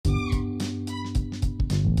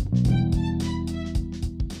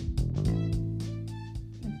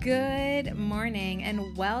Good morning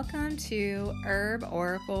and welcome to Herb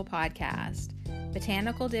Oracle Podcast,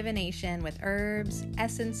 botanical divination with herbs,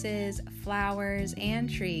 essences, flowers, and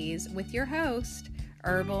trees with your host,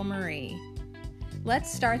 Herbal Marie.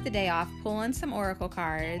 Let's start the day off pulling some oracle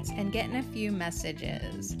cards and getting a few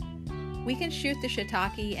messages. We can shoot the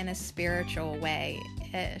shiitake in a spiritual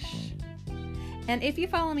way-ish. And if you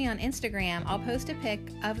follow me on Instagram, I'll post a pic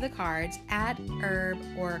of the cards at Herb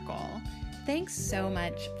Oracle. Thanks so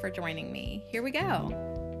much for joining me. Here we go.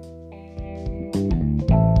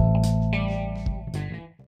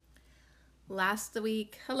 Last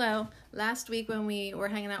week when we were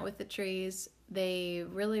hanging out with the trees, they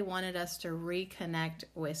really wanted us to reconnect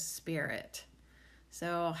with spirit.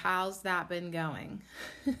 So how's that been going?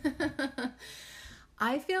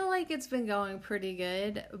 I feel like it's been going pretty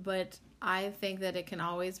good, but I think that it can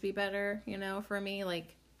always be better, for me.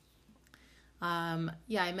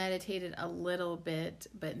 I meditated a little bit,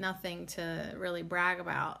 but nothing to really brag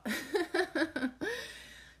about.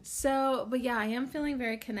 I am feeling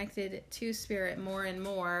very connected to spirit more and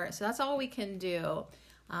more. So that's all we can do.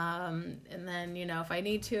 And then, if I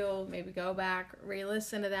need to, maybe go back,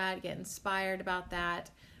 re-listen to that, get inspired about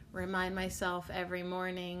that, remind myself every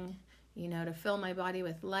morning, to fill my body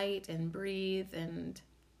with light and breathe. And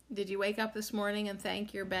did you wake up this morning and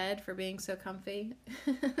thank your bed for being so comfy?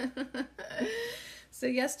 So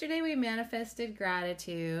yesterday we manifested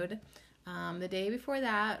gratitude. The day before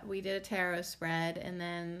that we did a tarot spread, and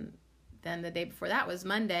then the day before that was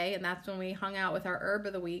Monday, and that's when we hung out with our herb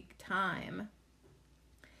of the week, thyme.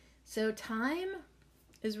 So thyme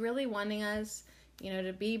is really wanting us,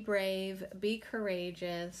 to be brave, be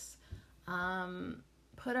courageous,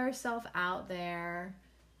 put ourselves out there,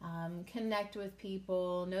 connect with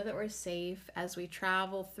people, know that we're safe as we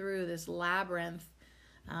travel through this labyrinth,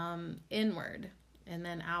 inward and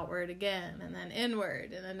then outward again, and then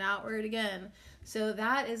inward and then outward again. So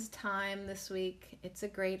that is thyme this week. It's a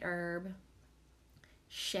great herb.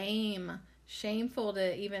 Shameful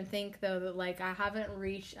to even think though that I haven't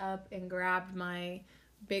reached up and grabbed my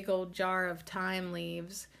big old jar of thyme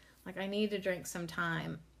leaves. I need to drink some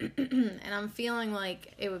thyme. And I'm feeling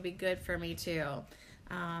like it would be good for me too.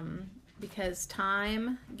 Because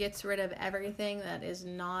thyme gets rid of everything that is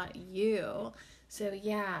not you. So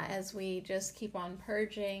as we just keep on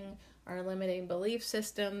purging our limiting belief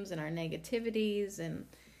systems and our negativities, and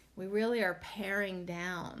we really are paring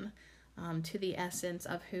down to the essence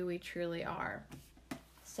of who we truly are.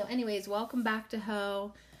 So anyways, welcome back to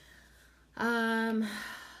Ho.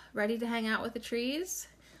 Ready to hang out with the trees?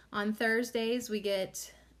 On Thursdays, we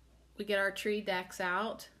get our tree decks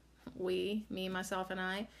out. Me, myself, and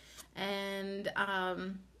I. And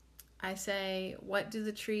I say, what do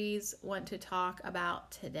the trees want to talk about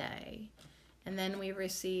today? And then we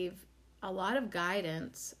receive a lot of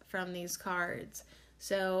guidance from these cards.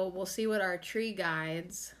 So we'll see what our tree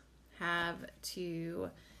guides have to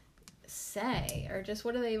say, or just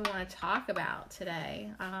what do they want to talk about today.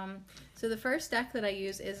 So the first deck that I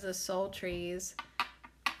use is the Soul Trees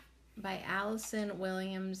by Allison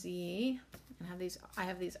Williams Yee. I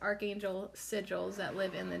have these archangel sigils that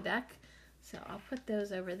live in the deck, so I'll put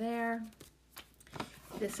those over there.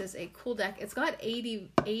 This is a cool deck. It's got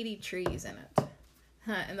 80 trees in it,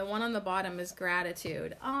 and the one on the bottom is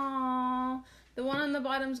gratitude. Aww, the one on the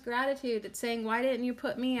bottom's gratitude. It's saying, why didn't you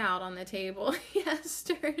put me out on the table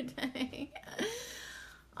yesterday?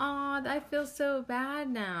 Aw, I feel so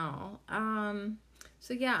bad now. I'm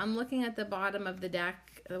looking at the bottom of the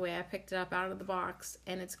deck, the way I picked it up out of the box,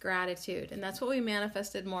 and it's gratitude. And that's what we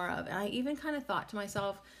manifested more of. And I even kind of thought to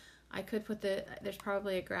myself, I could put there's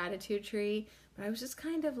probably a gratitude tree, but I was just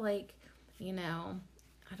kind of I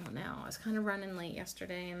don't know. I was kind of running late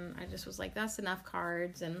yesterday, and I just was like, that's enough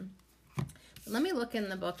cards. And let me look in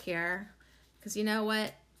the book here, because you know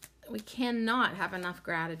what? We cannot have enough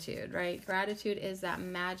gratitude, right? Gratitude is that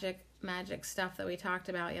magic stuff that we talked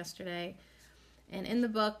about yesterday. And in the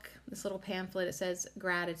book, this little pamphlet, it says,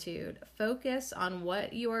 gratitude. Focus on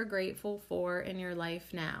what you are grateful for in your life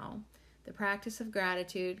now. The practice of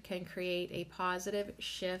gratitude can create a positive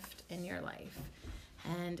shift in your life.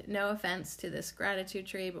 And no offense to this gratitude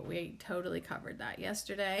tree, but we totally covered that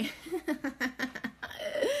yesterday.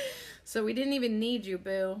 So we didn't even need you,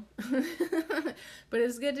 boo. But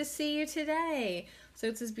it's good to see you today. So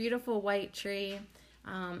it's this beautiful white tree.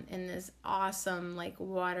 In this awesome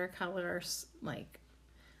watercolors,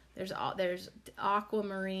 there's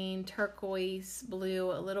aquamarine, turquoise,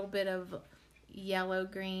 blue, a little bit of yellow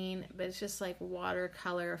green, but it's just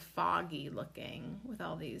watercolor, foggy looking with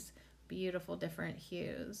all these beautiful different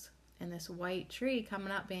hues. And this white tree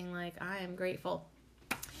coming up being like, I am grateful.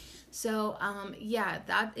 So, yeah,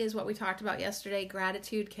 that is what we talked about yesterday.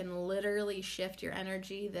 Gratitude can literally shift your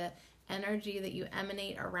energy, the energy that you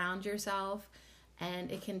emanate around yourself, and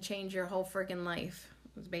it can change your whole friggin' life.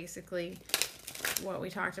 It's basically what we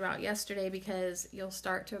talked about yesterday, because you'll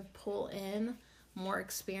start to pull in more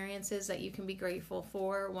experiences that you can be grateful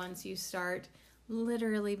for once you start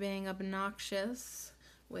literally being obnoxious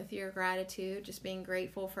with your gratitude, just being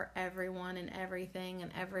grateful for everyone and everything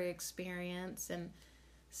and every experience, and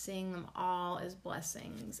seeing them all as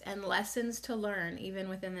blessings and lessons to learn, even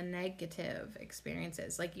within the negative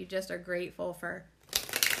experiences. Like, you just are grateful for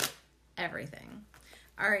everything.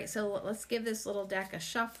 All right, so let's give this little deck a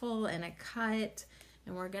shuffle and a cut,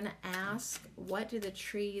 and we're going to ask, what do the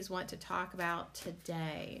trees want to talk about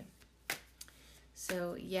today?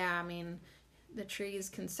 So, yeah, I mean, the trees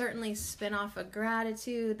can certainly spin off a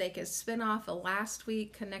gratitude. They could spin off a last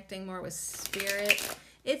week, connecting more with spirit.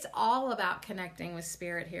 It's all about connecting with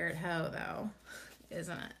spirit here at Ho, though,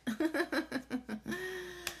 isn't it?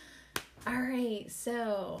 All right,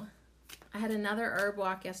 so I had another herb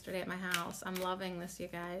walk yesterday at my house. I'm loving this, you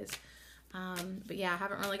guys. But yeah, I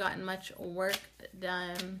haven't really gotten much work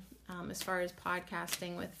done as far as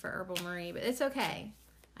podcasting for Herbal Marie, but it's okay.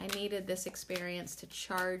 I needed this experience to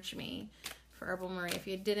charge me for Herbal Marie. If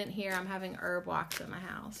you didn't hear, I'm having herb walks at my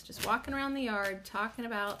house. Just walking around the yard, talking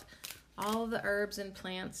about all the herbs and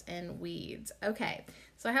plants and weeds. Okay,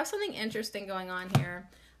 so I have something interesting going on here.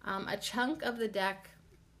 A chunk of the deck,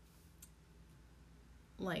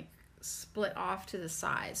 like, split off to the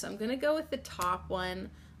side. So I'm going to go with the top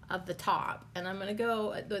one of the top, and I'm going to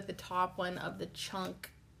go with the top one of the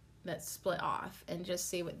chunk that split off, and just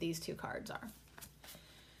see what these two cards are.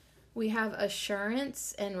 We have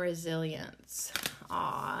assurance and resilience.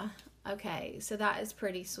 Okay, so that is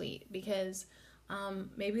pretty sweet, because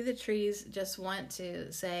maybe the trees just want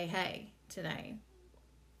to say, hey, today,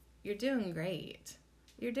 you're doing great.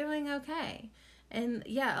 You're doing okay. And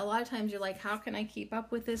yeah, a lot of times you're like, how can I keep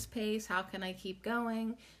up with this pace? How can I keep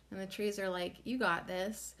going? And the trees are like, you got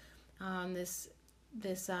this.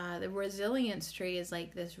 The resilience tree is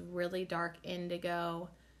like this really dark indigo,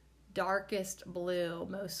 darkest blue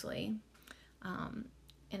mostly.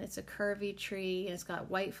 And it's a curvy tree, and it's got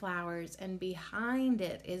white flowers, and behind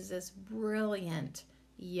it is this brilliant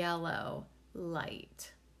yellow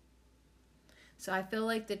light. So I feel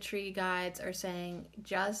like the tree guides are saying,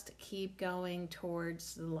 just keep going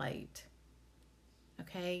towards the light.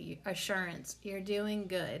 Okay, assurance, you're doing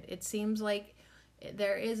good. It seems like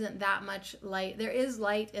there isn't that much light. There is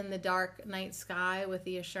light in the dark night sky with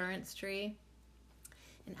the assurance tree.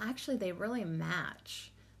 And actually, they really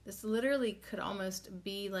match. This literally could almost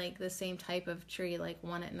be like the same type of tree, like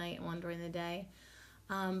one at night and one during the day.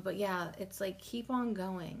 But yeah, it's like, keep on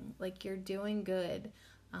going. Like, you're doing good.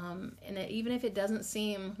 And even if it doesn't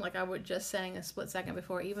seem like, I was just saying a split second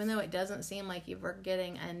before, even though it doesn't seem like you were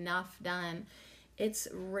getting enough done, it's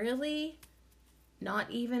really not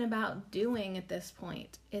even about doing at this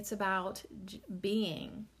point. It's about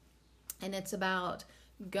being. And it's about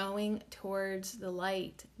going towards the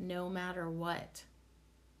light no matter what.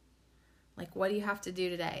 Like, what do you have to do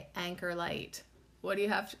today? Anchor light. What are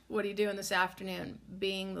you doing this afternoon?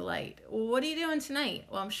 Being the light. What are you doing tonight?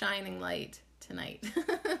 Well, I'm shining light tonight.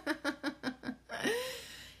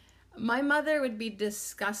 My mother would be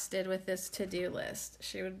disgusted with this to-do list.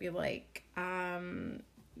 She would be like,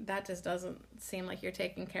 that just doesn't seem like you're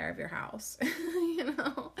taking care of your house, you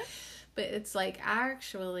know? But it's like,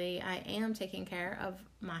 actually, I am taking care of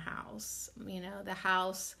my house, you know, the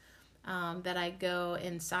house that I go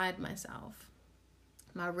inside myself,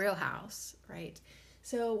 my real house, right?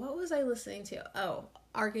 So what was I listening to? Oh,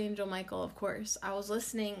 Archangel Michael, of course. I was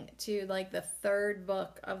listening to like the third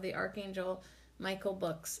book of the Archangel Michael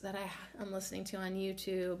books that I'm listening to on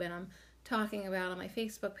YouTube, and I'm talking about on my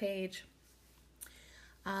Facebook page.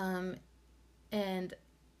 And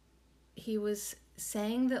he was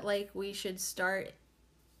saying that, like, we should start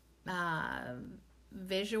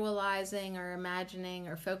visualizing or imagining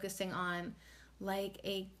or focusing on like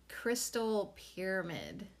a crystal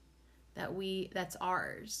pyramid that's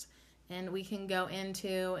ours, and we can go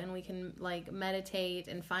into, and we can like meditate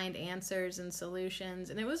and find answers and solutions.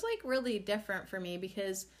 And it was like really different for me,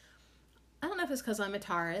 because I don't know if it's because I'm a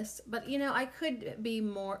Taurus, but you know, I could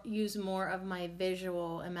use more of my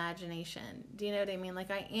visual imagination. Do you know what I mean?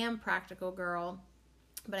 Like, I am practical girl,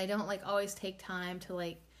 but I don't like always take time to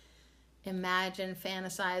like imagine,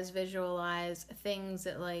 fantasize, visualize things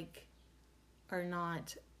that like are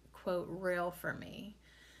not, quote, real for me.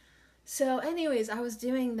 So anyways, I was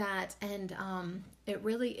doing that, and it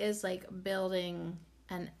really is like building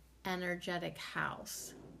an energetic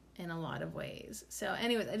house. in a lot of ways. So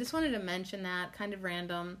anyways, I just wanted to mention that, kind of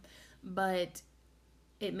random, but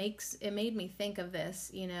it made me think of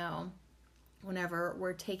this, you know, whenever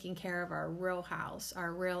we're taking care of our real house,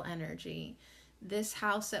 our real energy. This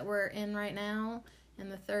house that we're in right now, in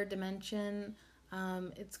the third dimension,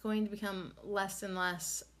 it's going to become less and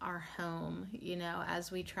less our home, you know,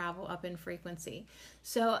 as we travel up in frequency.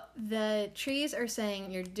 So the trees are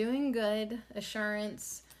saying, you're doing good,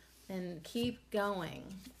 assurance, and keep going.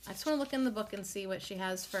 I just want to look in the book and see what she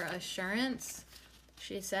has for assurance.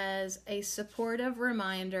 She says, a supportive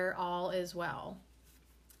reminder, all is well.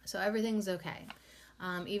 So everything's okay.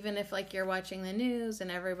 Even if like you're watching the news and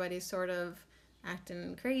everybody's sort of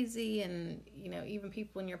acting crazy, and you know, even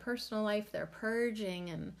people in your personal life, they're purging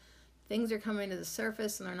and things are coming to the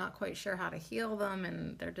surface and they're not quite sure how to heal them,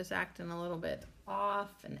 and they're just acting a little bit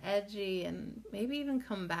off and edgy and maybe even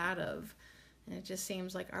combative. And it just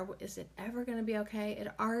seems like, is it ever going to be okay? It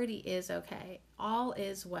already is okay. All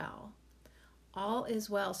is well. All is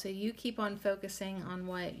well. So you keep on focusing on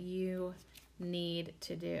what you need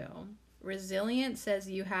to do. Resilience says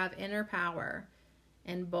you have inner power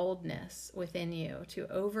and boldness within you to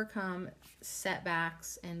overcome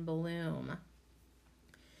setbacks and bloom.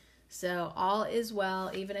 So all is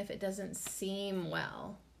well, even if it doesn't seem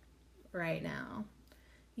well right now.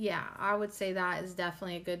 Yeah, I would say that is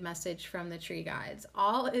definitely a good message from the tree guides.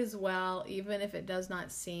 All is well, even if it does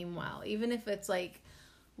not seem well. Even if it's like,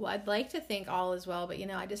 well, I'd like to think all is well, but you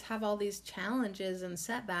know, I just have all these challenges and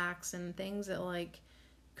setbacks and things that like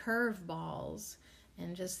curveballs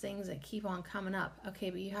and just things that keep on coming up. Okay,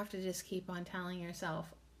 but you have to just keep on telling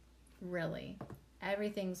yourself, really,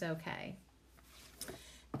 everything's okay.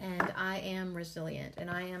 And I am resilient and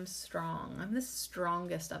I am strong. I'm the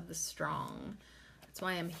strongest of the strong. That's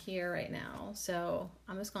why I'm here right now. So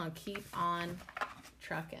I'm just going to keep on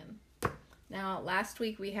trucking. Now, last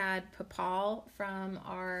week we had Papal from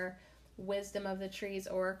our Wisdom of the Trees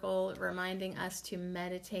Oracle reminding us to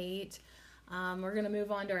meditate. We're going to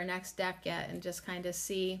move on to our next deck yet and just kind of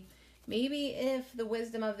see maybe if the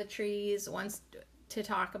Wisdom of the Trees wants to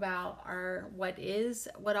talk about what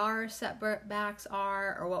our setbacks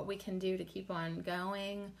are, or what we can do to keep on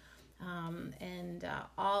going, and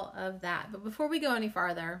all of that. But before we go any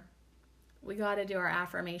farther, we got to do our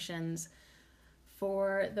affirmations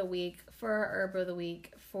for the week, for our herb of the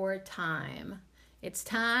week, for time. It's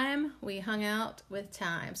time. We hung out with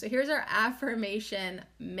time. So here's our affirmation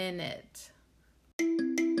minute.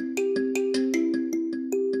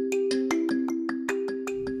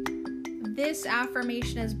 This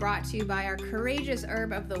affirmation is brought to you by our courageous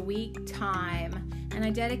herb of the week, time, and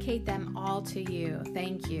I dedicate them all to you.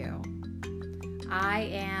 Thank you. I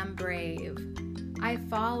am brave. I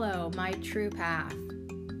follow my true path.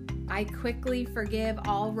 I quickly forgive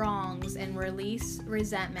all wrongs and release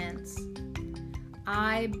resentments.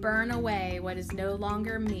 I burn away what is no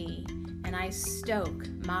longer me, and I stoke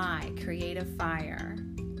my creative fire.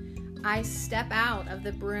 I step out of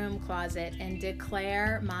the broom closet and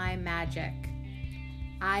declare my magic.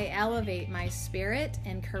 I elevate my spirit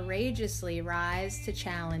and courageously rise to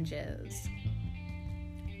challenges.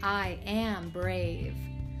 I am brave.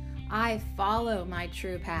 I follow my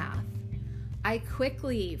true path. I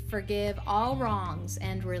quickly forgive all wrongs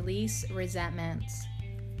and release resentments.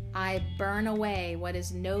 I burn away what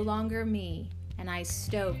is no longer me, and I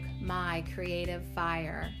stoke my creative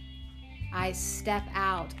fire. I step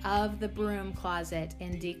out of the broom closet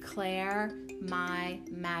and declare my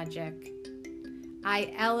magic.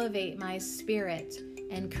 I elevate my spirit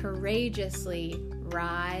and courageously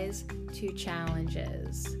rise to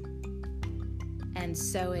challenges. And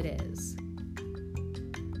so it is.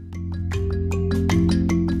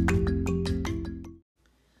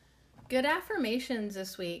 Good affirmations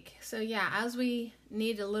this week. So yeah, as we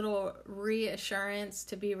need a little reassurance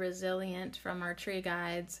to be resilient from our tree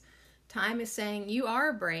guides, time is saying you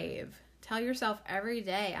are brave. Tell yourself every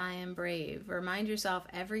day, I am brave. Remind yourself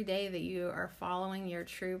every day that you are following your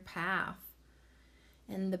true path.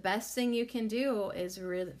 And the best thing you can do is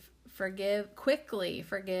quickly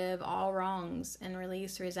forgive all wrongs and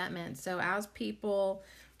release resentment. So as people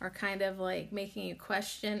are kind of like making you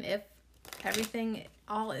question if everything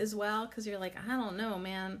all is well, because you're like, I don't know,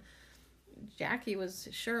 man, Jackie was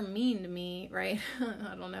sure mean to me, right?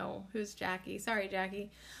 I don't know who's Jackie. Sorry,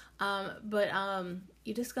 Jackie. But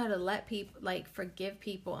you just got to let people, like, forgive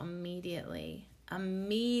people immediately,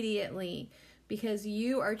 because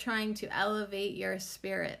you are trying to elevate your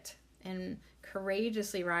spirit and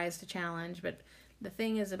courageously rise to challenge. But the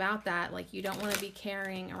thing is about that, like, you don't want to be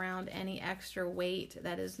carrying around any extra weight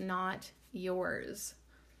that is not yours.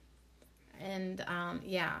 And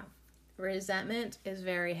yeah, Resentment is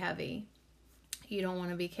very heavy. You don't want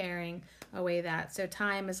to be carrying away that. So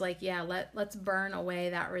time is like, yeah, let's burn away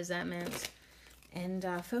that resentment and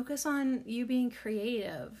focus on you being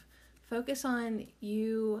creative. Focus on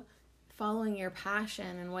you following your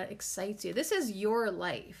passion and what excites you. This is your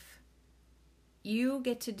life. You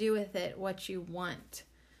get to do with it what you want.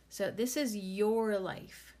 So this is your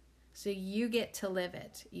life. So you get to live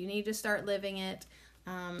it. You need to start living it.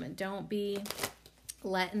 Don't be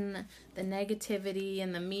letting the negativity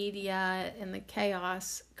and the media and the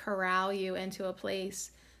chaos corral you into a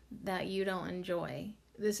place that you don't enjoy.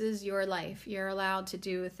 This is your life. You're allowed to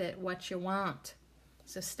do with it what you want.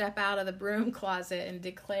 So step out of the broom closet and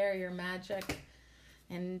declare your magic,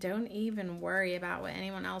 and don't even worry about what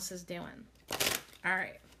anyone else is doing. All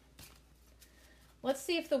right. Let's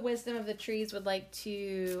see if the wisdom of the trees would like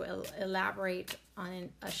to elaborate on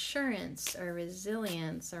an assurance or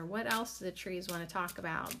resilience, or what else do the trees want to talk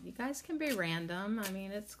about. You guys can be random. I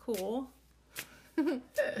mean, it's cool.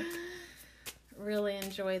 Really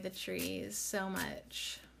enjoy the trees so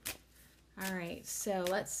much. All right, so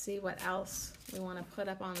let's see what else we want to put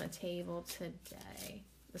up on the table today,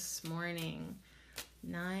 this morning,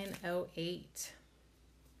 9:08.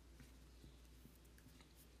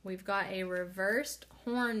 We've got a reversed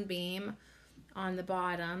hornbeam on the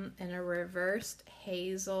bottom and a reversed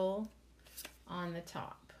hazel on the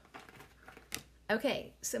top.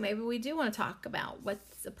 Okay, so maybe we do want to talk about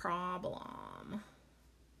what's the problem.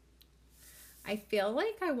 I feel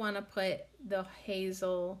like I want to put the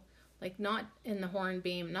hazel, like not in the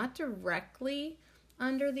hornbeam, not directly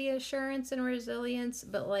under the assurance and resilience,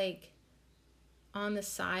 but like on the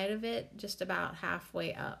side of it, just about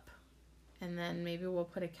halfway up. And then maybe we'll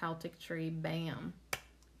put a Celtic tree, bam,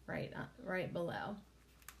 right below.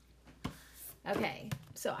 Okay,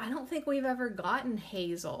 so I don't think we've ever gotten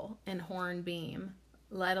hazel and hornbeam,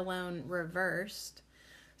 let alone reversed.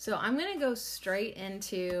 So I'm going to go straight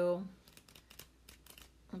into,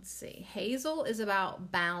 let's see, hazel is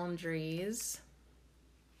about boundaries.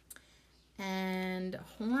 And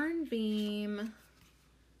hornbeam, let's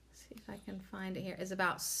see if I can find it here, is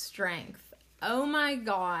about strength. Oh my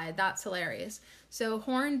God, that's hilarious. So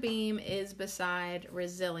hornbeam is beside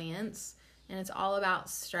resilience, and it's all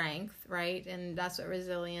about strength, right? And that's what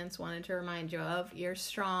resilience wanted to remind you of. You're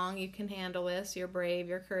strong, you can handle this, you're brave,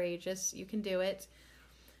 you're courageous, you can do it.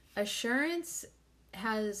 Assurance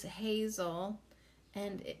has hazel,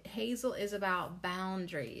 and hazel is about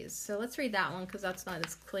boundaries. So let's read that one because that's not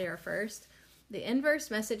as clear first. The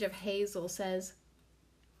inverse message of hazel says,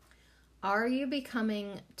 are you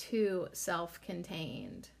becoming too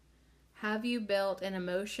self-contained? Have you built an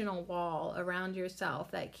emotional wall around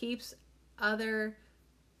yourself that keeps other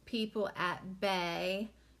people at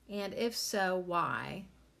bay? And if so, why?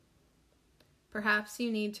 Perhaps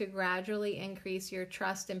you need to gradually increase your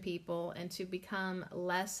trust in people and to become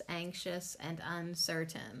less anxious and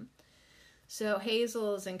uncertain. So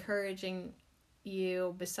Hazel is encouraging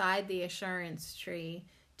you beside the assurance tree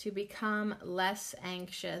to become less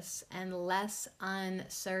anxious and less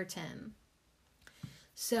uncertain.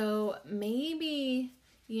 So maybe,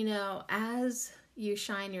 as you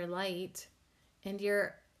shine your light and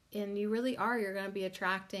you really are, you're going to be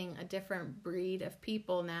attracting a different breed of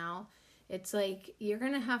people now. It's like you're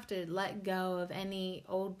going to have to let go of any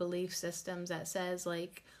old belief systems that says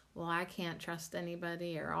like, well, I can't trust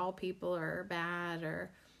anybody, or all people are bad, or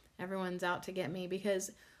everyone's out to get me,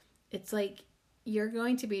 because it's like you're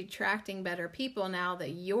going to be attracting better people now that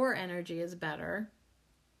your energy is better.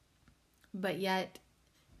 But yet,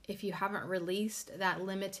 if you haven't released that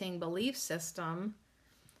limiting belief system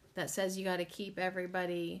that says you got to keep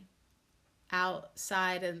everybody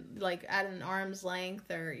outside and like at an arm's length,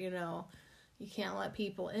 or, you can't let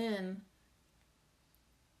people in,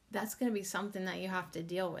 that's going to be something that you have to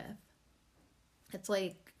deal with. It's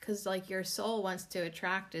like, because like your soul wants to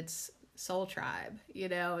attract its soul tribe,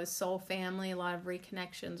 its soul family. A lot of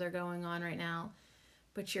reconnections are going on right now,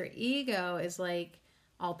 but your ego is like,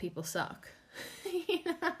 all people suck.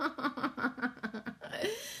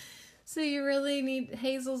 So you really need,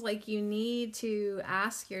 Hazel's like, you need to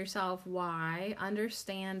ask yourself why,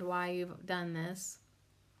 understand why you've done this,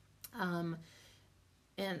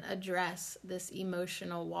 and address this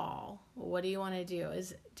emotional wall. What do you want to do?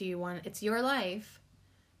 It's your life.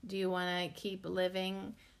 Do you want to keep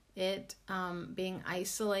living it, being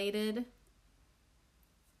isolated,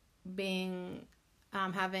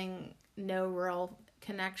 having no real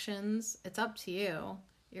connections? It's up to you.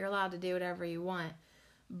 You're allowed to do whatever you want.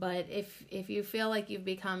 But if you feel like you've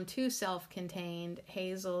become too self-contained,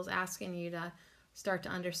 Hazel's asking you to start to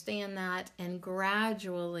understand that and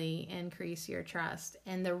gradually increase your trust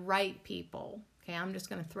in the right people. Okay, I'm just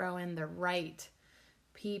going to throw in the right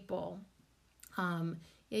people.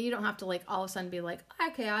 Yeah, you don't have to like all of a sudden be like,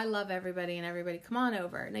 okay, I love everybody and everybody come on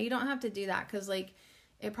over. No, you don't have to do that, because like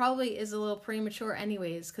it probably is a little premature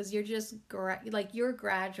anyways, because you're just you're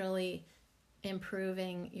gradually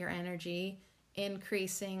improving your energy,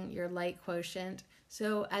 increasing your light quotient.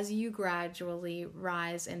 So as you gradually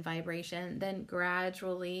rise in vibration, then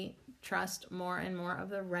gradually trust more and more of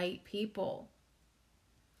the right people.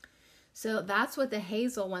 So that's what the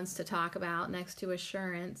Hazel wants to talk about next to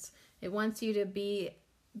assurance. It wants you to be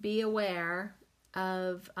aware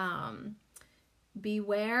of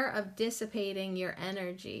dissipating your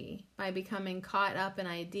energy by becoming caught up in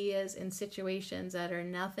ideas and situations that are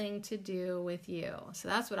nothing to do with you. So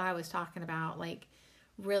that's what I was talking about. Like,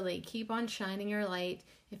 really keep on shining your light.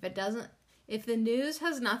 If the news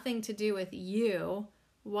has nothing to do with you,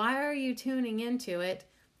 why are you tuning into it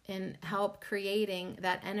and help creating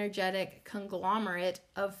that energetic conglomerate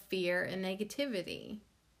of fear and negativity?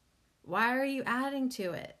 Why are you adding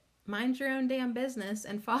to it? Mind your own damn business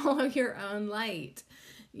and follow your own light,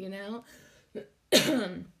 you know?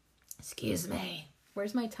 Excuse me.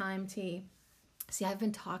 Where's my time tea? See, I've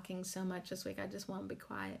been talking so much this week. I just want to be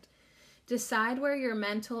quiet. Decide where your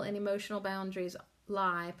mental and emotional boundaries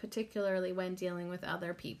lie, particularly when dealing with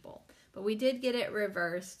other people. But we did get it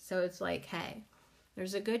reversed, so it's like, hey,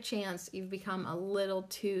 there's a good chance you've become a little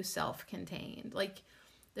too self-contained. Like,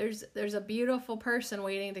 there's a beautiful person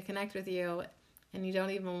waiting to connect with you, and you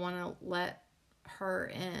don't even want to let her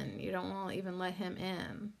in. You don't want to even let him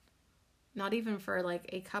in. Not even for like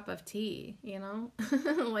a cup of tea, you know?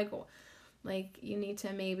 like you need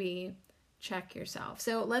to maybe check yourself.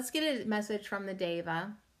 So let's get a message from the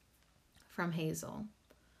Deva, from Hazel.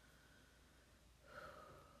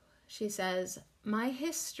 She says, my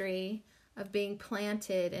history of being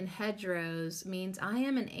planted in hedgerows means I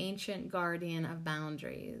am an ancient guardian of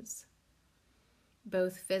boundaries,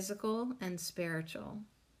 both physical and spiritual.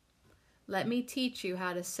 Let me teach you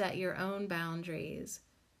how to set your own boundaries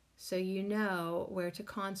so you know where to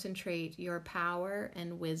concentrate your power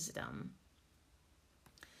and wisdom.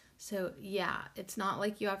 So yeah, it's not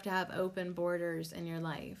like you have to have open borders in your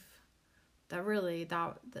life.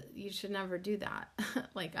 That you should never do that.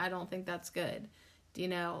 Like, I don't think that's good. You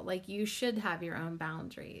know, like, you should have your own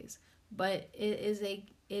boundaries, but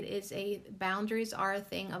boundaries are a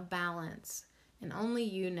thing of balance, and only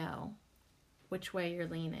you know which way you're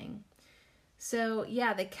leaning. So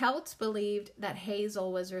yeah, the Celts believed that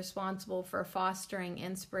Hazel was responsible for fostering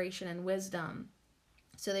inspiration and wisdom.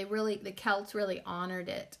 So the Celts really honored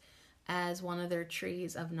it as one of their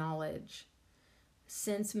trees of knowledge.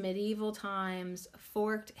 Since medieval times,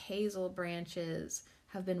 forked hazel branches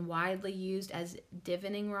have been widely used as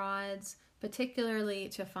divining rods, particularly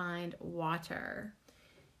to find water.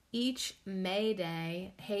 Each May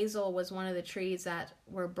Day, hazel was one of the trees that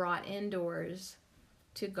were brought indoors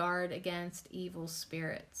to guard against evil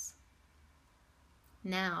spirits.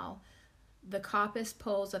 Now, the coppice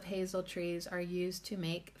poles of hazel trees are used to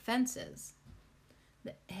make fences.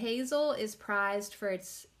 The hazel is prized for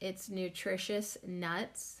its nutritious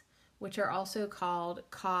nuts, which are also called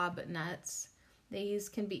cob nuts. These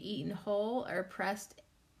can be eaten whole or pressed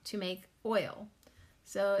to make oil.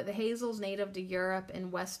 So the hazel's native to Europe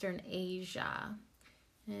and Western Asia,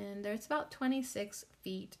 and it's about 26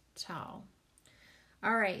 feet tall.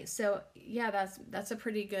 All right, so yeah, that's a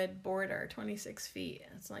pretty good border, 26 feet.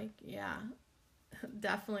 It's like, yeah,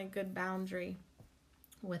 definitely good boundary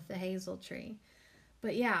with the hazel tree.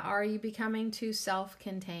 But yeah, are you becoming too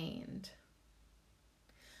self-contained?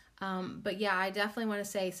 But yeah, I definitely want to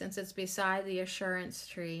say, since it's beside the assurance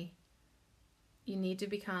tree, you need to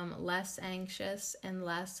become less anxious and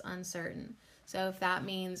less uncertain. So if that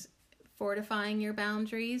means fortifying your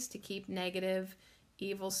boundaries to keep negative,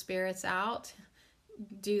 evil spirits out,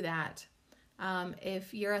 do that.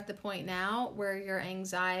 If you're at the point now where your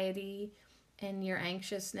anxiety and your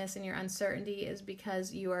anxiousness and your uncertainty is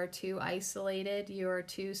because you are too isolated, you are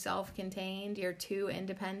too self-contained, you're too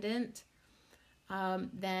independent,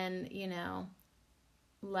 then, you know,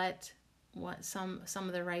 let some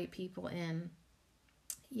of the right people in.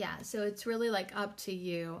 Yeah, so it's really like up to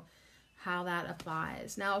you how that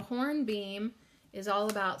applies. Now, hornbeam is all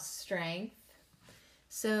about strength.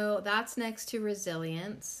 So that's next to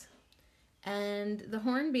resilience. And the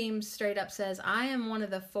hornbeam straight up says, I am one of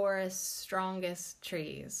the forest's strongest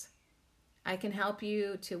trees. I can help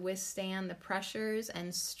you to withstand the pressures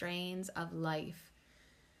and strains of life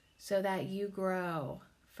so that you grow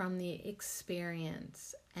from the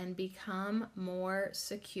experience and become more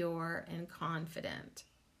secure and confident.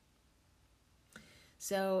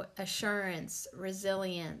 So assurance,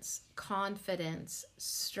 resilience, confidence,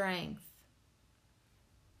 strength.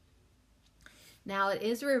 Now it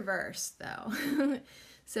is reversed though.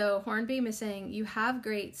 So Hornbeam is saying you have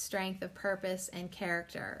great strength of purpose and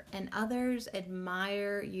character, and others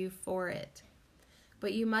admire you for it.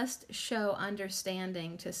 But you must show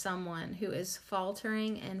understanding to someone who is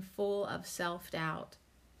faltering and full of self-doubt.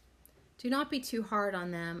 Do not be too hard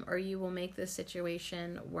on them, or you will make the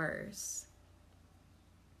situation worse.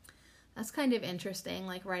 That's kind of interesting,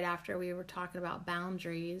 like right after we were talking about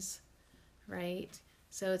boundaries, right?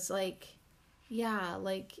 So it's like, yeah,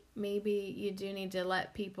 like maybe you do need to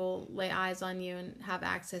let people lay eyes on you and have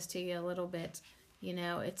access to you a little bit. You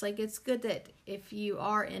know, it's like, it's good that if you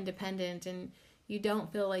are independent and you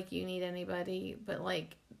don't feel like you need anybody, but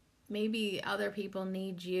like maybe other people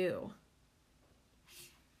need you.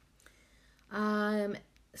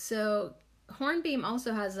 So Hornbeam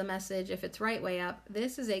also has a message, if it's right way up,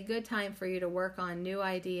 this is a good time for you to work on new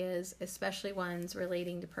ideas, especially ones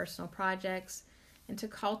relating to personal projects, and to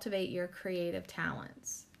cultivate your creative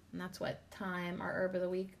talents. And that's what Time, our Herb of the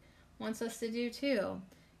Week, wants us to do too.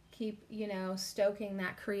 Keep, stoking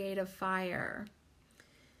that creative fire.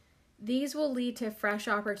 These will lead to fresh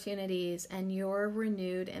opportunities, and your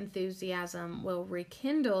renewed enthusiasm will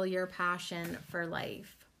rekindle your passion for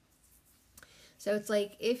life. So it's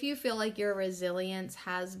like, if you feel like your resilience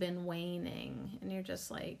has been waning and you're just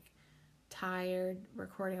like tired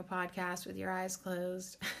recording a podcast with your eyes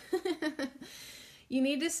closed, you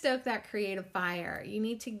need to stoke that creative fire. You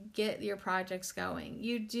need to get your projects going.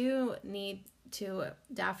 You do need to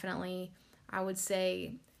definitely, I would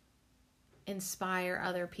say, inspire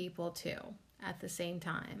other people too at the same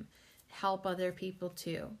time. Help other people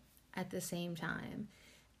too at the same time.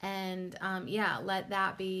 And let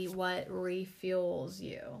that be what refuels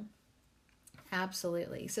you.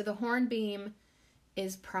 Absolutely. So the hornbeam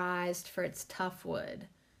is prized for its tough wood,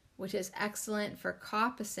 which is excellent for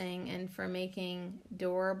coppicing and for making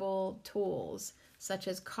durable tools, such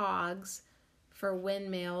as cogs for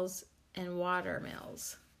windmills and water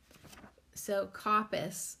mills. So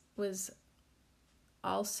coppice was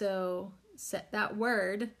also, that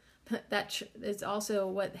word, that is also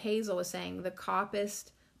what Hazel was saying, the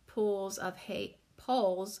coppiced poles of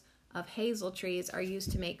hazel trees are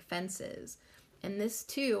used to make fences. And this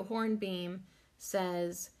too, hornbeam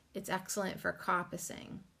says it's excellent for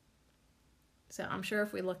coppicing. So I'm sure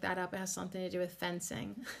if we look that up, it has something to do with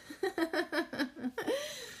fencing.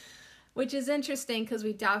 Which is interesting because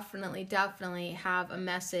we definitely have a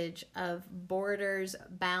message of borders,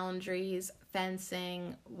 boundaries,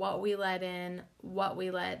 fencing, what we let in, what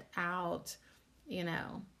we let out.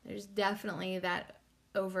 There's definitely that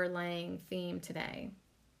overlaying theme today.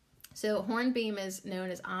 So hornbeam is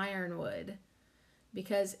known as ironwood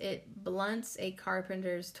because it blunts a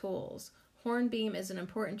carpenter's tools. Hornbeam is an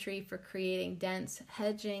important tree for creating dense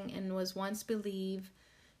hedging and was once believed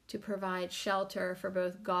to provide shelter for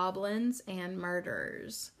both goblins and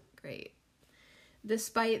murderers. Great.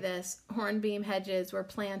 Despite this, hornbeam hedges were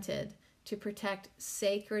planted to protect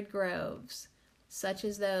sacred groves, such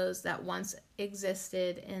as those that once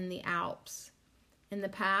existed in the Alps. In the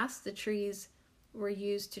past, the trees were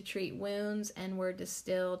used to treat wounds and were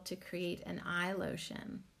distilled to create an eye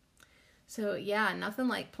lotion. So yeah, nothing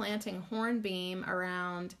like planting hornbeam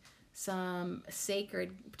around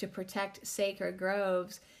to protect sacred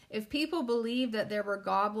groves. If people believe that there were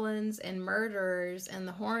goblins and murderers in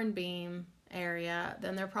the hornbeam area,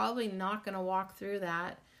 then they're probably not going to walk through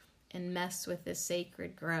that and mess with this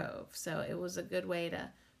sacred grove. So it was a good way to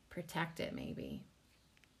protect it, maybe.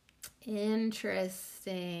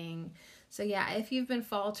 Interesting. So yeah, if you've been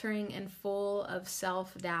faltering and full of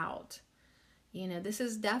self-doubt, this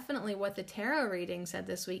is definitely what the tarot reading said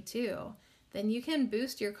this week too. Then you can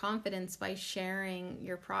boost your confidence by sharing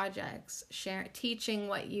your projects, teaching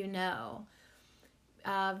what you know.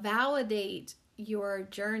 Validate your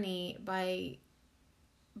journey by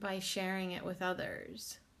sharing it with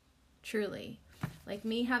others. Truly. Like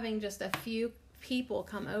me having just a few people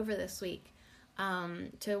come over this week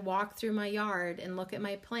to walk through my yard and look at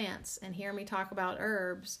my plants and hear me talk about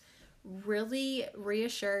herbs really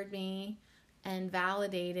reassured me and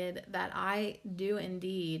validated that I do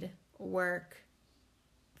indeed work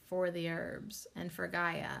for the herbs and for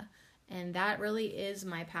Gaia. And that really is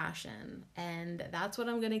my passion. And that's what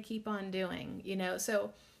I'm going to keep on doing,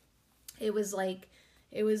 So it was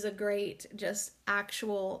a great just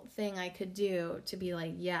actual thing I could do to be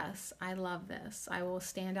like, yes, I love this. I will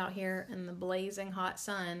stand out here in the blazing hot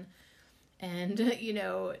sun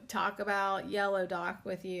and, talk about yellow dock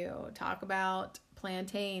with you, talk about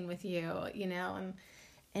plantain with you,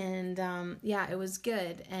 and yeah, it was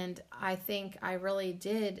good. And I think I really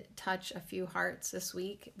did touch a few hearts this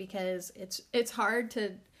week, because it's hard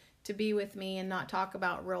to be with me and not talk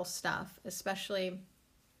about real stuff, especially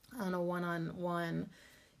on a one-on-one,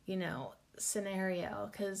 scenario.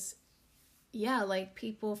 Because yeah, like,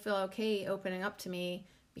 people feel okay opening up to me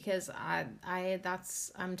because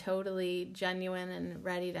I'm totally genuine and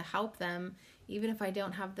ready to help them, even if I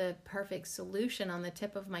don't have the perfect solution on the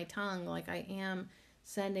tip of my tongue. Like, I am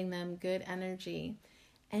sending them good energy.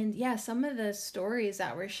 And yeah, some of the stories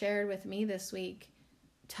that were shared with me this week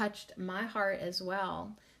touched my heart as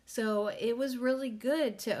well. So it was really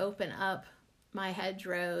good to open up my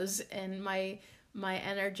hedgerows and my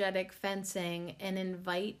energetic fencing and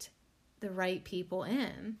invite the right people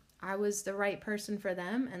in. I was the right person for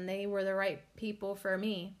them, and they were the right people for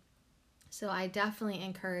me. So I definitely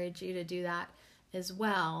encourage you to do that as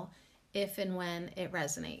well, if and when it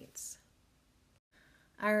resonates.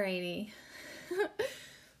 Alrighty.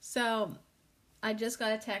 So I just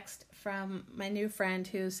got a text from my new friend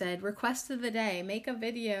who said, request of the day, make a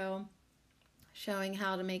video showing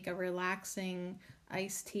how to make a relaxing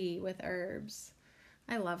iced tea with herbs.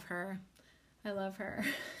 I love her.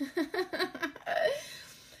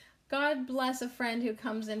 God bless a friend who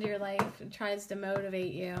comes into your life and tries to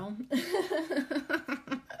motivate you.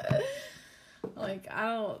 Like,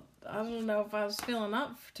 I don't know if I was feeling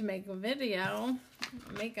up to make a video.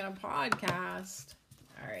 I'm making a podcast.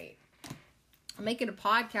 All right. I'm making a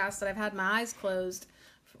podcast that I've had my eyes closed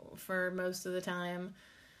for most of the time,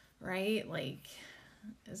 right? Like,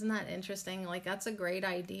 isn't that interesting? Like, that's a great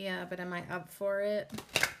idea, but am I up for it?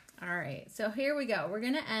 All right, so here we go. We're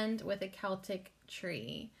going to end with a Celtic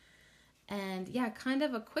tree. And yeah, kind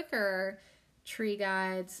of a quicker tree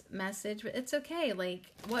guides message, but it's okay. Like,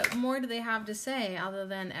 what more do they have to say other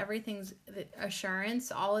than everything's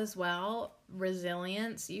assurance, all is well,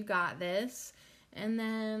 resilience, you got this. And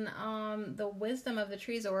then the wisdom of the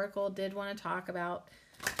trees oracle did want to talk about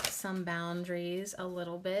some boundaries a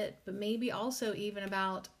little bit, but maybe also even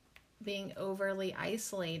about being overly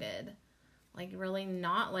isolated, like really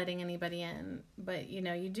not letting anybody in. But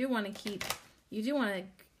you do want to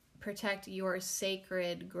protect your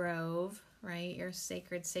sacred grove, right? Your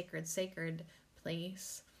sacred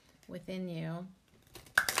place within you.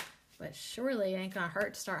 But surely it ain't gonna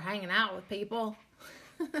hurt to start hanging out with people.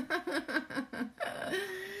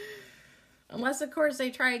 Unless, of course,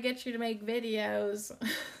 they try to get you to make videos.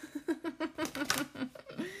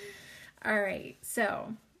 All right,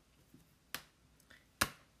 so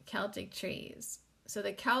Celtic trees. So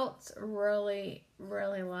the Celts really,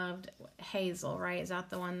 really loved hazel, right? Is that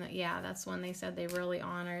the one that, yeah, that's one they said they really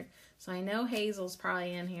honored. So I know hazel's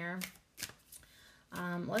probably in here.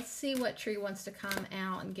 Let's see what tree wants to come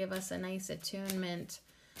out and give us a nice attunement.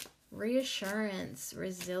 Reassurance,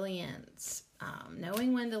 resilience,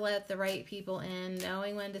 knowing when to let the right people in,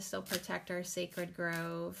 knowing when to still protect our sacred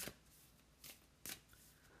grove.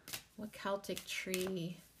 What Celtic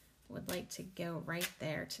tree would like to go right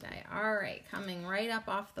there today? All right, coming right up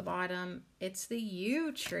off the bottom, it's the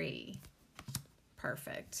yew tree.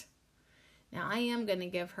 Perfect. Now I am going to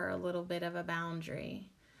give her a little bit of a boundary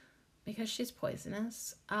because she's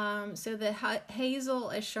poisonous. So the hazel,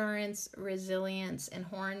 assurance, resilience, and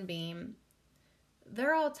hornbeam,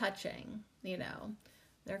 they're all touching,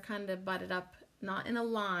 They're kind of butted up, not in a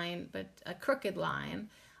line, but a crooked line.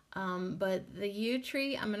 But the yew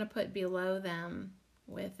tree, I'm going to put below them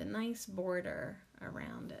with a nice border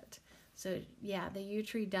around it. So yeah, the yew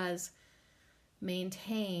tree does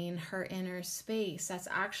maintain her inner space. That's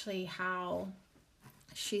actually how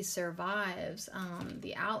she survives.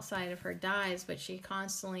 The outside of her dies, but she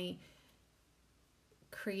constantly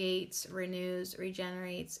creates, renews,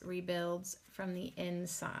 regenerates, rebuilds from the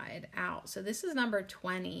inside out. So this is number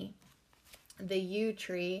 20, the yew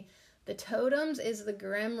tree. The totems is the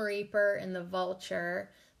Grim Reaper and the Vulture.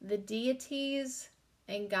 The deities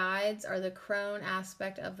and guides are the crone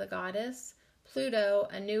aspect of the goddess, Pluto,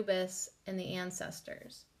 Anubis, and the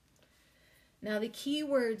ancestors. Now the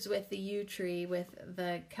keywords with the yew tree, with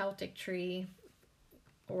the Celtic tree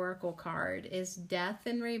oracle card, is death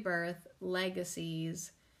and rebirth,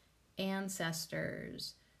 legacies,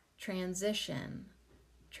 ancestors, transition,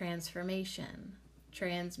 transformation,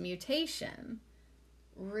 transmutation,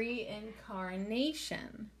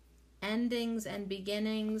 reincarnation, endings and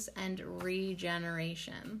beginnings, and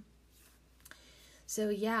regeneration. So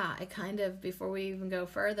yeah, it kind of, before we even go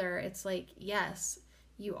further, it's like, yes,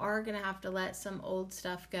 you are going to have to let some old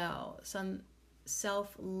stuff go, some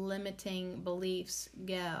self-limiting beliefs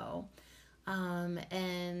go.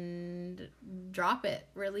 and drop it,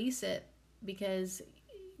 release it, because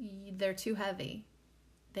they're too heavy.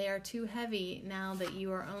 They are too heavy now that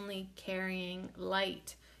you are only carrying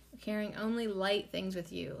light, carrying only light things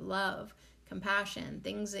with you, love, compassion,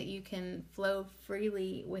 things that you can flow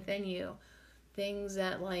freely within you, things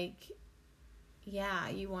that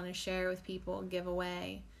you want to share with people, give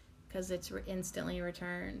away, because it's instantly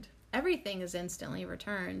returned. Everything is instantly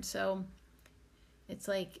returned. So it's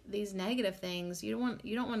like these negative things, you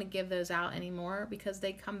don't want to give those out anymore because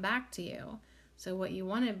they come back to you. So what you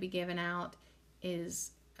want to be given out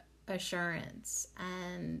is assurance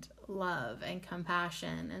and love and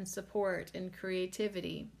compassion and support and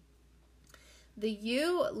creativity. The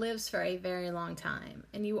you lives for a very long time,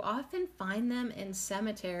 and you often find them in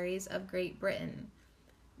cemeteries of Great Britain.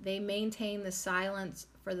 They maintain the silence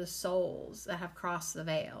for the souls that have crossed the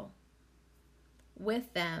veil.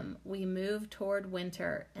 With them, we move toward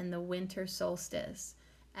winter and the winter solstice,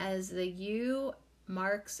 as the you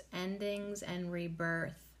marks endings and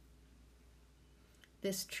rebirth.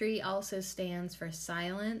 This tree also stands for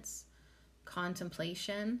silence,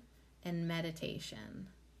 contemplation, and meditation.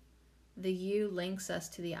 The you links us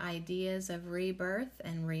to the ideas of rebirth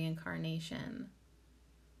and reincarnation.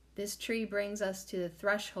 This tree brings us to the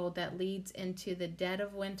threshold that leads into the dead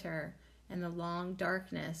of winter and the long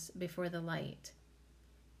darkness before the light.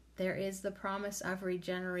 There is the promise of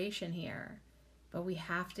regeneration here, but we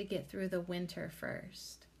have to get through the winter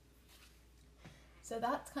first. So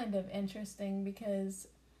that's kind of interesting because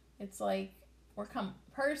it's like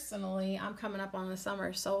personally, I'm coming up on the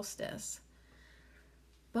summer solstice.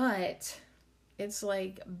 But it's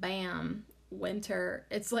like, bam, winter.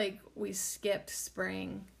 It's like we skipped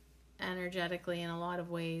spring energetically in a lot of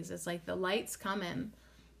ways. It's like the light's coming,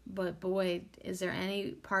 but boy, is there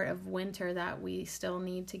any part of winter that we still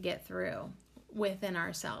need to get through within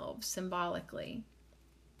ourselves symbolically.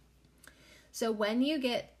 So when you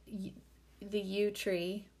get the yew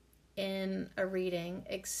tree in a reading,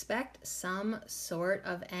 expect some sort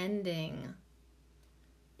of ending.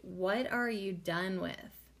 What are you done with?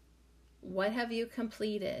 What have you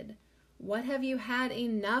completed? What have you had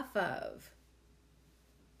enough of?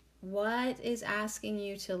 What is asking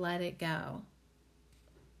you to let it go?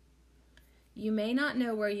 You may not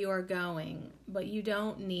know where you are going, but you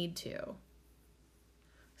don't need to.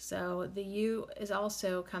 So the you is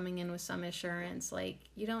also coming in with some assurance, like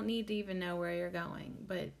you don't need to even know where you're going,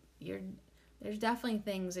 but there's definitely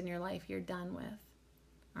things in your life you're done with.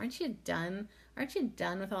 Aren't you done? Aren't you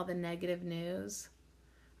done with all the negative news?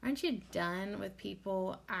 Aren't you done with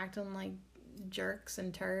people acting like jerks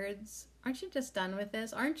and turds? Aren't you just done with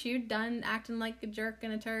this? Aren't you done acting like a jerk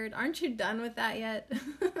and a turd? Aren't you done with that yet?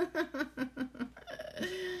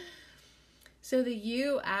 So the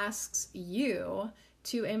you asks you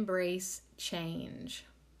to embrace change,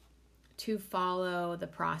 to follow the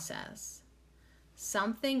process.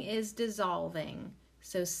 Something is dissolving,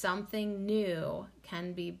 so something new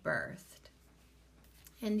can be birthed.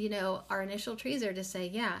 And, our initial trees are to say,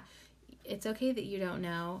 yeah, it's okay that you don't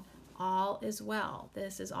know. All is well.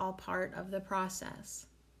 This is all part of the process.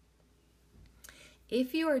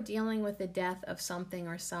 If you are dealing with the death of something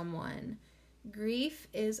or someone, grief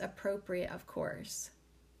is appropriate, of course.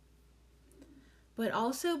 But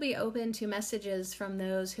also be open to messages from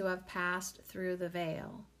those who have passed through the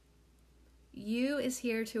veil. You is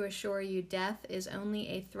here to assure you death is only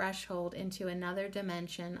a threshold into another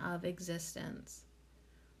dimension of existence.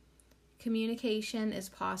 Communication is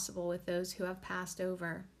possible with those who have passed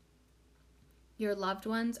over. Your loved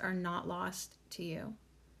ones are not lost to you.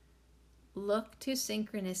 Look to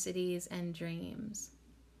synchronicities and dreams.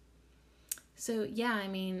 So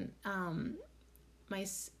my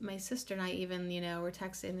sister and I even, were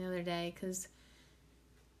texting the other day because,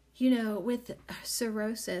 with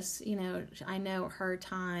cirrhosis, I know her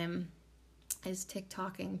time is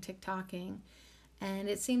tick-tocking, and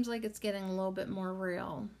it seems like it's getting a little bit more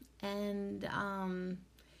real. And,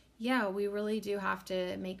 we really do have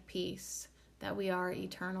to make peace that we are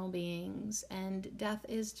eternal beings, and death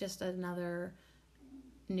is just another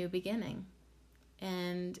new beginning.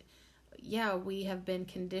 And, we have been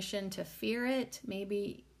conditioned to fear it,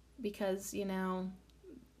 maybe because,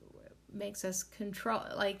 makes us control,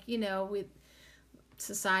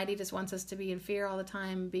 society just wants us to be in fear all the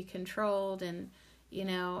time, be controlled, and,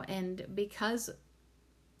 and because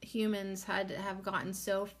humans have gotten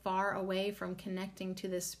so far away from connecting to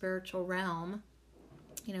this spiritual realm.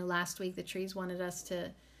 Last week the trees wanted us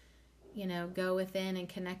to, go within and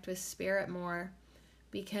connect with spirit more,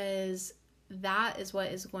 because that is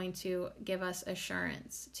what is going to give us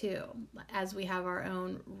assurance too, as we have our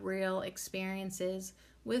own real experiences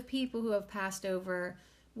with people who have passed over,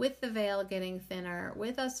 with the veil getting thinner,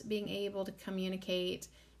 with us being able to communicate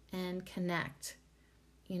and connect.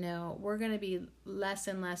 We're going to be less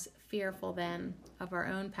and less fearful then of our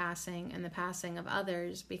own passing and the passing of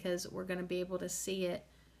others, because we're going to be able to see it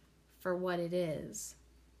for what it is.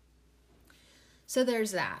 So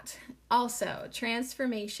there's that. Also,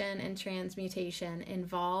 transformation and transmutation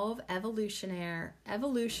involve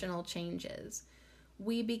evolutional changes.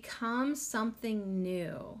 We become something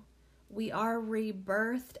new. We are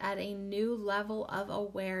rebirthed at a new level of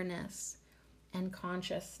awareness and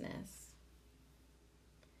consciousness.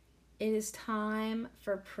 It is time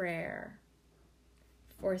for prayer,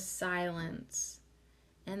 for silence,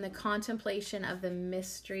 and the contemplation of the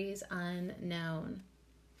mysteries unknown.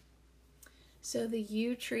 So the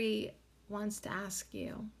yew tree wants to ask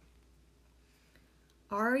you,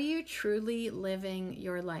 are you truly living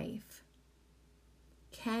your life?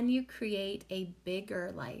 Can you create a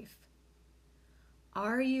bigger life?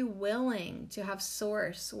 Are you willing to have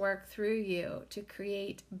Source work through you to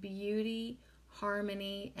create beauty,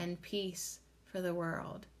 harmony, and peace for the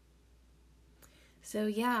world? So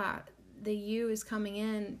yeah, the you is coming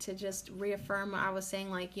in to just reaffirm what I was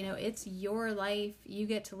saying, it's your life. You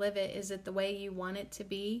get to live it. Is it the way you want it to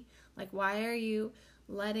be? Why are you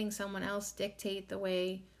letting someone else dictate the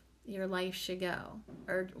way your life should go,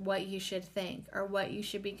 or what you should think, or what you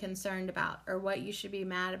should be concerned about, or what you should be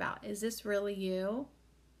mad about? Is this really you?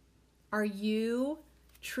 Are you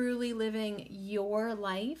truly living your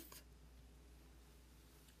life?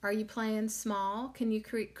 Are you playing small?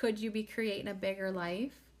 Could you be creating a bigger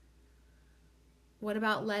life? What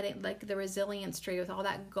about letting, the resilience tree with all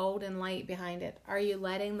that golden light behind it? Are you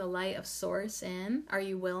letting the light of Source in? Are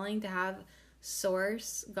you willing to have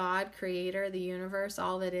Source, God, Creator, the universe,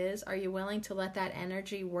 all that is? Are you willing to let that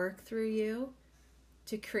energy work through you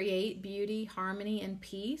to create beauty, harmony, and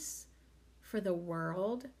peace for the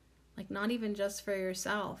world? Not even just for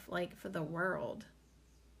yourself, for the world.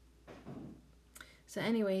 So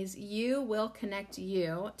anyways, you will connect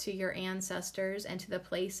you to your ancestors and to the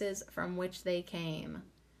places from which they came.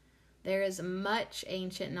 There is much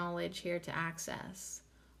ancient knowledge here to access.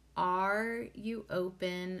 Are you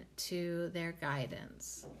open to their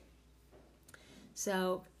guidance?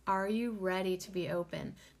 So are you ready to be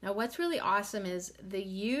open? Now what's really awesome is the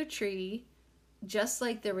yew tree, just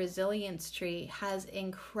like the resilience tree, has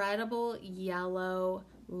incredible yellow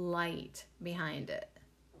light behind it.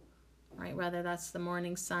 Right? Whether that's the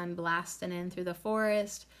morning sun blasting in through the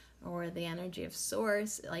forest, or the energy of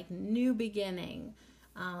Source, new beginning,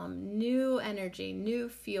 new energy, new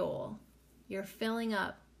fuel. You're filling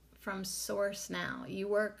up from Source now. You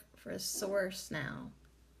work for Source now.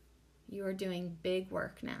 You are doing big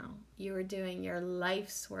work now. You are doing your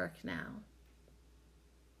life's work now.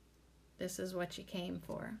 This is what you came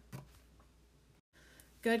for.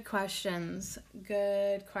 Good questions,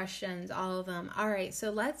 all of them. All right,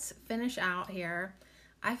 so let's finish out here.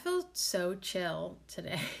 I feel so chill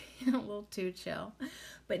today, a little too chill.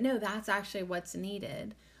 But no, that's actually what's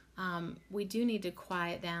needed. We do need to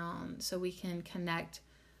quiet down so we can connect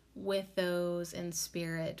with those in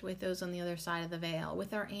spirit, with those on the other side of the veil,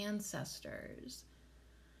 with our ancestors.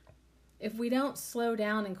 If we don't slow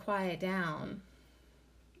down and quiet down,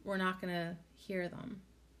 we're not going to hear them.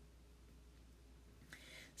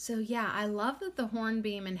 So yeah, I love that the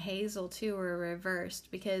hornbeam and hazel too are reversed,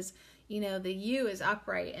 because the yew is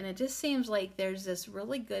upright and it just seems like there's this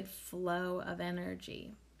really good flow of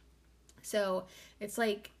energy. So it's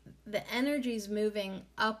like the energy's moving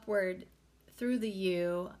upward through the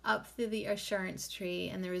yew, up through the assurance tree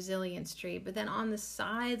and the resilience tree, but then on the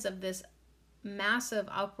sides of this massive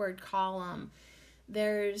upward column,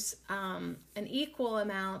 there's an equal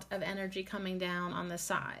amount of energy coming down on the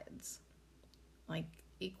sides,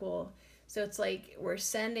 equal. So it's we're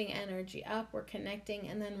sending energy up, we're connecting,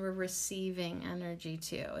 and then we're receiving energy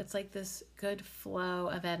too. It's this good flow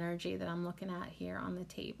of energy that I'm looking at here on the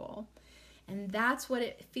table. And that's what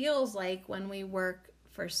it feels like when we work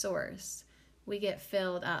for Source. We get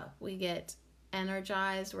filled up, we get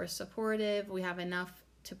energized, we're supportive, we have enough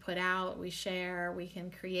to put out, we share, we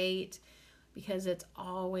can create, because it's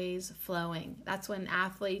always flowing. That's when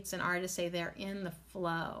athletes and artists say they're in the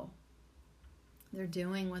flow. They're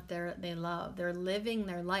doing what they love. They're living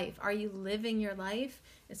their life. Are you living your life?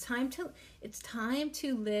 It's time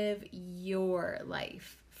to live your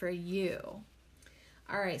life for you.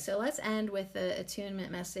 All right, so let's end with the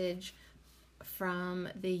attunement message from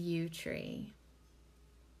the yew tree.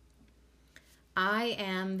 I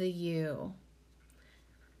am the yew.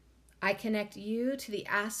 I connect you to the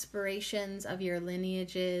aspirations of your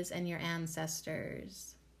lineages and your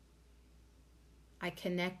ancestors. I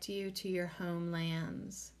connect you to your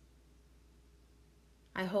homelands.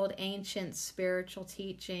 I hold ancient spiritual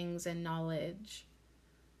teachings and knowledge.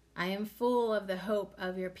 I am full of the hope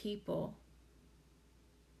of your people.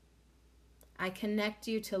 I connect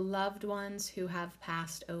you to loved ones who have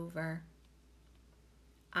passed over.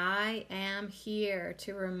 I am here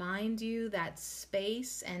to remind you that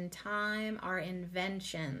space and time are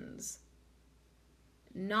inventions,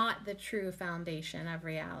 not the true foundation of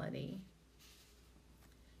reality.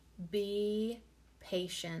 Be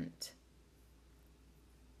patient.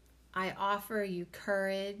 I offer you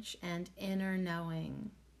courage and inner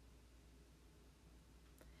knowing.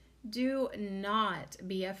 Do not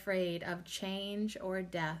be afraid of change or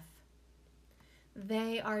death.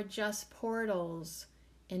 They are just portals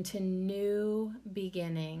into new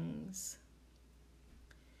beginnings.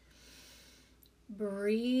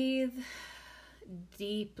 Breathe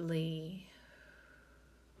deeply.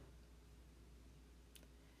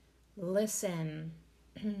 Listen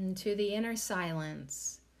to the inner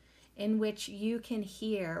silence in which you can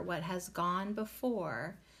hear what has gone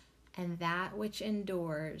before and that which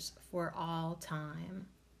endures for all time.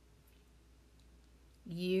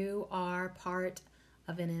 You are part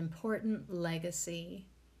of an important legacy.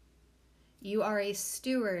 You are a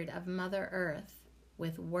steward of Mother Earth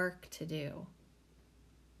with work to do.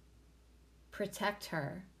 Protect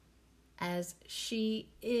her, as she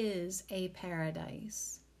is a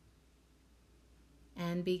paradise.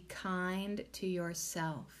 And be kind to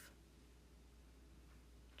yourself.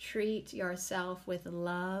 Treat yourself with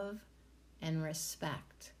love and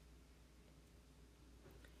respect.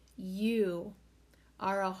 You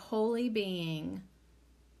are a holy being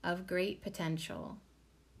of great potential.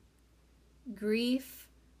 Grief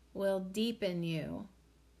will deepen you.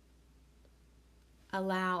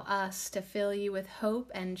 Allow us to fill you with hope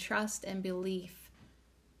and trust and belief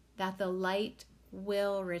that the light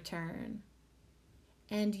will return,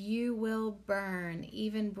 and you will burn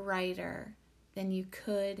even brighter than you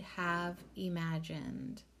could have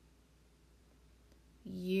imagined.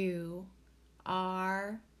 You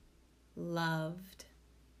are loved.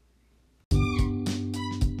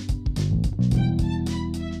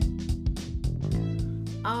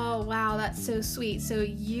 Oh, wow, that's so sweet. So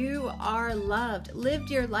you are loved. Live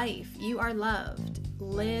your life. You are loved.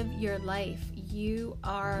 Live your life. You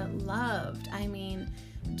are loved. I mean,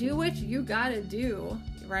 do what you gotta do,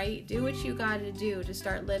 right? Do what you gotta do to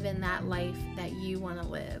start living that life that you want to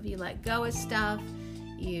live. You let go of stuff.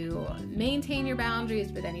 You maintain your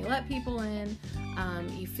boundaries, but then you let people in.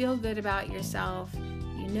 You feel good about yourself.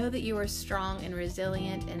 You know that you are strong and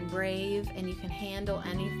resilient and brave, and you can handle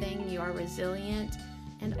anything. You are resilient,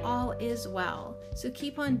 and all is well. So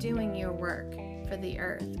keep on doing your work for the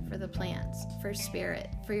earth, for the plants, for spirit,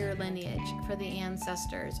 for your lineage, for the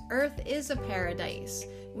ancestors. Earth is a paradise.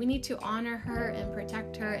 We need to honor her and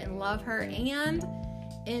protect her and love her and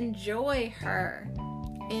enjoy her.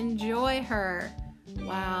 Enjoy her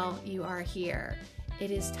while you are here.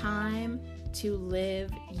 It is time to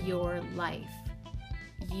live your life.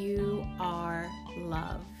 You are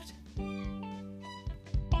loved.